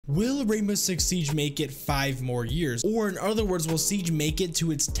Will Rainbow Six Siege make it 5 more years? Or in other words, will Siege make it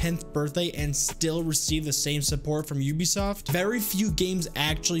to its 10th birthday and still receive the same support from Ubisoft? Very few games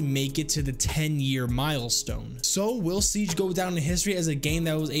actually make it to the 10-year milestone. So will Siege go down in history as a game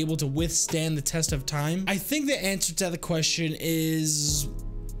that was able to withstand the test of time? I think the answer to the question is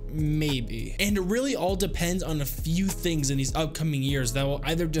maybe. And it really all depends on a few things in these upcoming years that will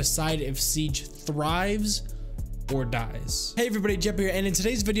either decide if Siege thrives or dies. Hey everybody, Jepp here, and in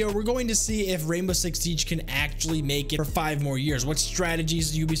today's video we're going to see if Rainbow Six Siege can actually make it for 5 more years. What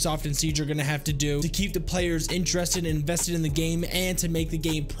strategies Ubisoft and Siege are going to have to do to keep the players interested and invested in the game, and to make the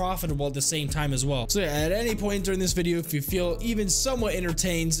game profitable at the same time as well. So yeah, at any point during this video, if you feel even somewhat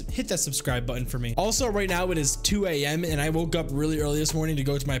entertained, hit that subscribe button for me. Also, right now it is 2 a.m. and I woke up really early this morning to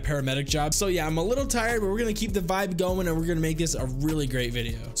go to my paramedic job. So yeah, I'm a little tired, but we're going to keep the vibe going and we're going to make this a really great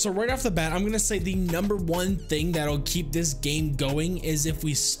video. So right off the bat, I'm going to say the #1 thing that'll keep this game going is if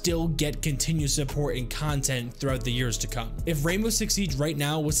we still get continued support and content throughout the years to come. If Rainbow Six Siege right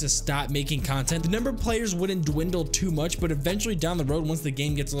now was to stop making content, the number of players wouldn't dwindle too much, but eventually down the road, once the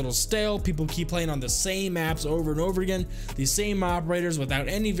game gets a little stale, people keep playing on the same maps over and over again, the same operators without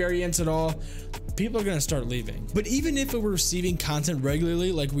any variants at all, people are going to start leaving. But even if we're receiving content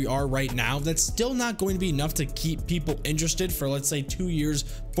regularly like we are right now, that's still not going to be enough to keep people interested for, let's say, 2 years,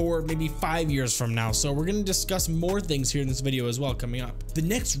 4, maybe 5 years from now. So we're going to discuss more things here in this video as well coming up. The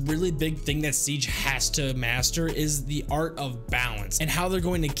next really big thing that Siege has to master is the art of balance, and how they're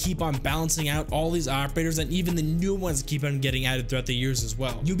going to keep on balancing out all these operators, and even the new ones keep on getting added throughout the years as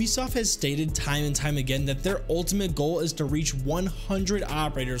well. Ubisoft has stated time and time again that their ultimate goal is to reach 100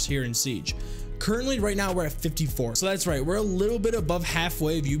 operators here in Siege. Currently, right now, we're at 54. So that's right, we're a little bit above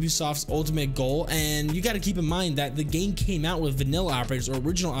halfway of Ubisoft's ultimate goal. And you got to keep in mind that the game came out with vanilla operators, or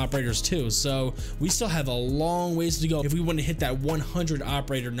original operators too. So we still have a long ways to go if we want to hit that 100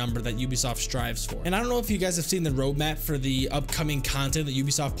 operator number that Ubisoft strives for. And I don't know if you guys have seen the roadmap for the upcoming content that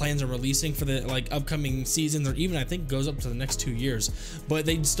Ubisoft plans on releasing for the upcoming seasons, or even I think goes up to the next 2 years. But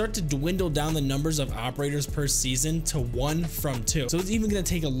they start to dwindle down the numbers of operators per season to 1 from 2. So it's even going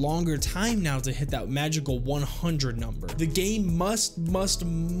to take a longer time now to hit that magical 100 number. The game must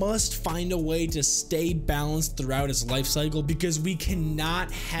find a way to stay balanced throughout its life cycle, because we cannot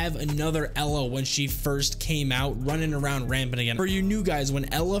have another Ella when she first came out running around rampant again. For you new guys,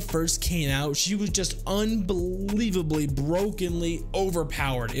 when Ella first came out, she was just unbelievably brokenly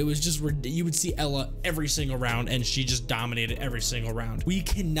overpowered. It was just, you would see Ella every single round and she just dominated every single round. We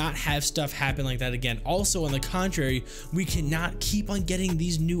cannot have stuff happen like that again. Also, on the contrary, we cannot keep on getting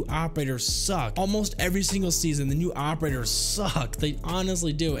these new operators suck. Almost every single season, the new operators suck. They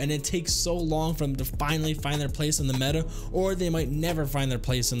honestly do, and it takes so long for them to finally find their place in the meta, or they might never find their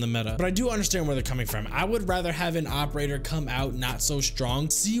place in the meta. But I do understand where they're coming from. I would rather have an operator come out not so strong,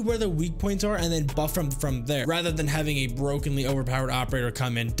 see where the weak points are, and then buff them from there, rather than having a brokenly overpowered operator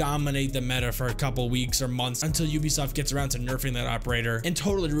come in, dominate the meta for a couple weeks or months until Ubisoft gets around to nerfing that operator and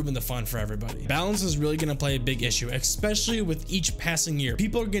totally ruin the fun for everybody. Balance is really going to play a big issue, especially with each passing year.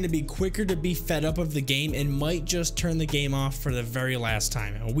 People are going to be quicker to be fed up of the game and might just turn the game off for the very last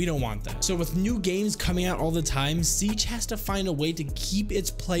time, and we don't want that. So with new games coming out all the time, Siege has to find a way to keep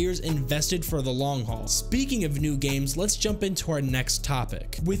its players invested for the long haul. Speaking of new games, let's jump into our next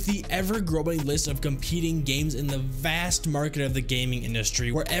topic. With the ever-growing list of competing games in the vast market of the gaming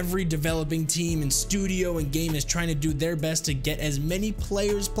industry, where every developing team and studio and game is trying to do their best to get as many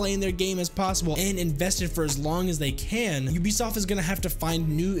players playing their game as possible and invested for as long as they can, Ubisoft is going to have to find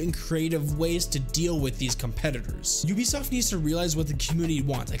new and creative ways to deal with these competitors. Ubisoft needs to realize what the community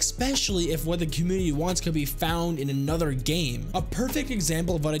wants, especially if what the community wants could be found in another game. A perfect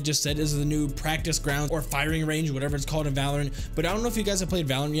example of what I just said is the new practice ground or firing range, whatever it's called in Valorant. But I don't know if you guys have played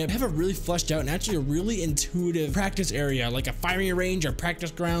Valorant yet. They have a really fleshed out and actually a really intuitive practice area, like a firing range or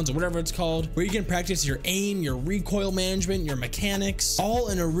practice grounds or whatever it's called, where you can practice your aim, your recoil management, your mechanics, all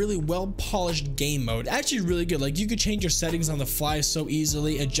in a really well polished game mode. Actually really good. Like, you could change your settings on the fly so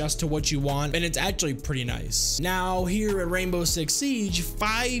easily, adjust to what you want, and it's actually pretty nice. Now here at Rainbow Six Siege,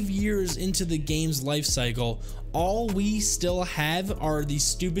 5 years into the game's life cycle, all we still have are these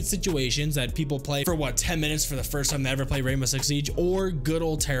stupid situations that people play for what, 10 minutes for the first time they ever play Rainbow Six Siege, or good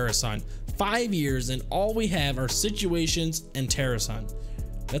old terrorist hunt. 5 years and all we have are situations and terrorist hunt.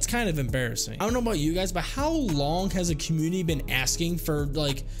 That's kind of embarrassing. I don't know about you guys, but how long has the community been asking for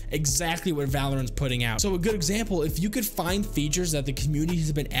like exactly what Valorant's putting out? So a good example, if you could find features that the community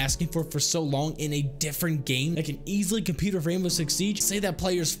has been asking for so long in a different game that can easily compete with Rainbow Six Siege, say that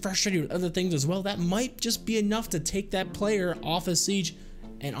player's frustrated with other things as well, that might just be enough to take that player off of Siege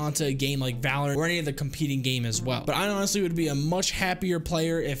and onto a game like Valorant or any other competing game as well. But I honestly would be a much happier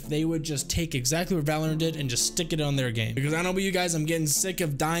player if they would just take exactly what Valorant did and just stick it on their game. Because I don't know about you guys, I'm getting sick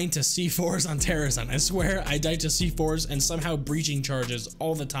of dying to C4s on Terrazon. I swear I died to C4s and somehow breaching charges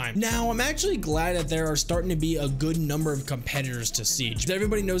all the time. Now, I'm actually glad that there are starting to be a good number of competitors to Siege.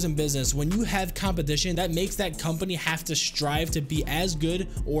 Everybody knows in business, when you have competition, that makes that company have to strive to be as good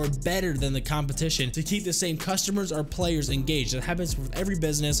or better than the competition to keep the same customers or players engaged. That happens with every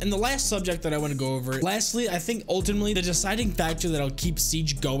business. And the last subject that I want to go over, lastly, I think ultimately the deciding factor that'll keep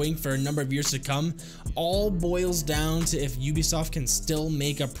Siege going for a number of years to come all boils down to if Ubisoft can still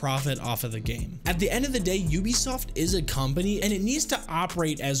make a profit off of the game. At the end of the day, Ubisoft is a company and it needs to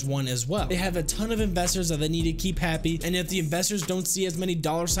operate as one as well. They have a ton of investors that they need to keep happy, and if the investors don't see as many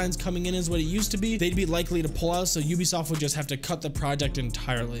dollar signs coming in as what it used to be, they'd be likely to pull out, so Ubisoft would just have to cut the project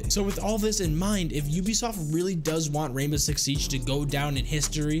entirely. So with all this in mind, if Ubisoft really does want Rainbow Six Siege to go down in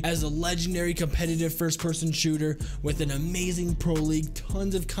history as a legendary competitive first-person shooter with an amazing pro league,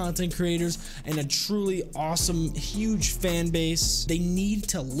 tons of content creators, and a truly awesome, huge fan base, they need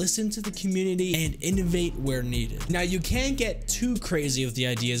to listen to the community and innovate where needed. Now, you can't get too crazy with the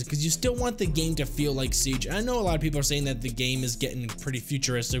ideas because you still want the game to feel like Siege. I know a lot of people are saying that the game is getting pretty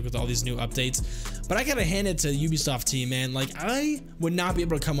futuristic with all these new updates, but I gotta hand it to Ubisoft team, man. Like, I would not be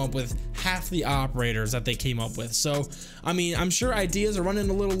able to come up with half the operators that they came up with. So, I mean, I'm sure ideas are running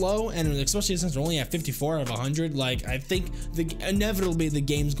a little low, and especially since we're only at 54 out of 100, like, I think inevitably the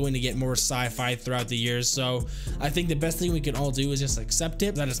game's going to get more sci-fi throughout the years. So I think the best thing we can all do is just accept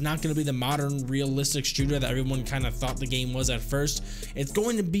it, that it's not going to be the modern realistic shooter that everyone kind of thought the game was at first. It's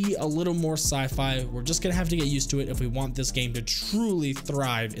going to be a little more sci-fi. We're just going to have to get used to it if we want this game to truly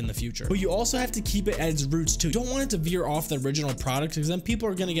thrive in the future. But you also have to keep it at its roots too. You don't want it to veer off the original product because then people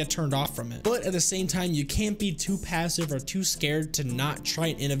are going to get turned off from it. But at the same time, you can't be too passive or too scared to not try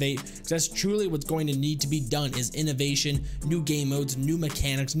and innovate, because that's truly what's going to need to be done, is innovation, new game modes, new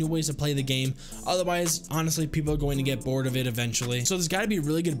mechanics, new ways to play the game. Otherwise, honestly, people are going to get bored of it eventually. So there's got to be a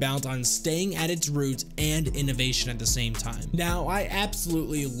really good balance on staying at its roots and innovation at the same time. Now, I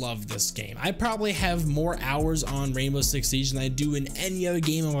absolutely love this game. I probably have more hours on Rainbow Six Siege than I do in any other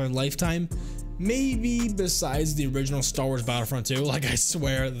game of my lifetime. Maybe besides the original Star Wars Battlefront 2, like I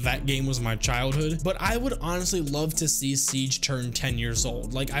swear that game was my childhood. But I would honestly love to see Siege turn 10 years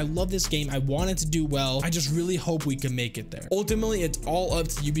old. Like, I love this game. I want it to do well. I just really hope we can make it there. Ultimately, it's all up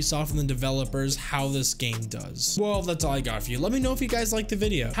to Ubisoft and the developers how this game does. Well, that's all I got for you. Let me know if you guys liked the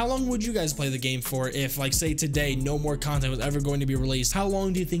video. How long would you guys play the game for if, like, say today, no more content was ever going to be released? How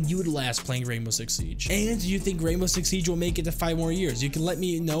long do you think you would last playing Rainbow Six Siege? And do you think Rainbow Six Siege will make it to 5 more years? You can let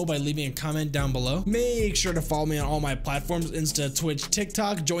me know by leaving a comment down below. Make sure to follow me on all my platforms: Insta, Twitch,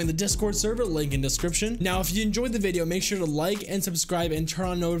 TikTok. Join the Discord server, link in description. Now, if you enjoyed the video, make sure to like and subscribe and turn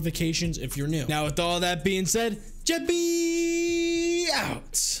on notifications if you're new. Now, with all that being said, Jeppy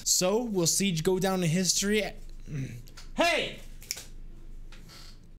out. So will Siege go down in history? Hey!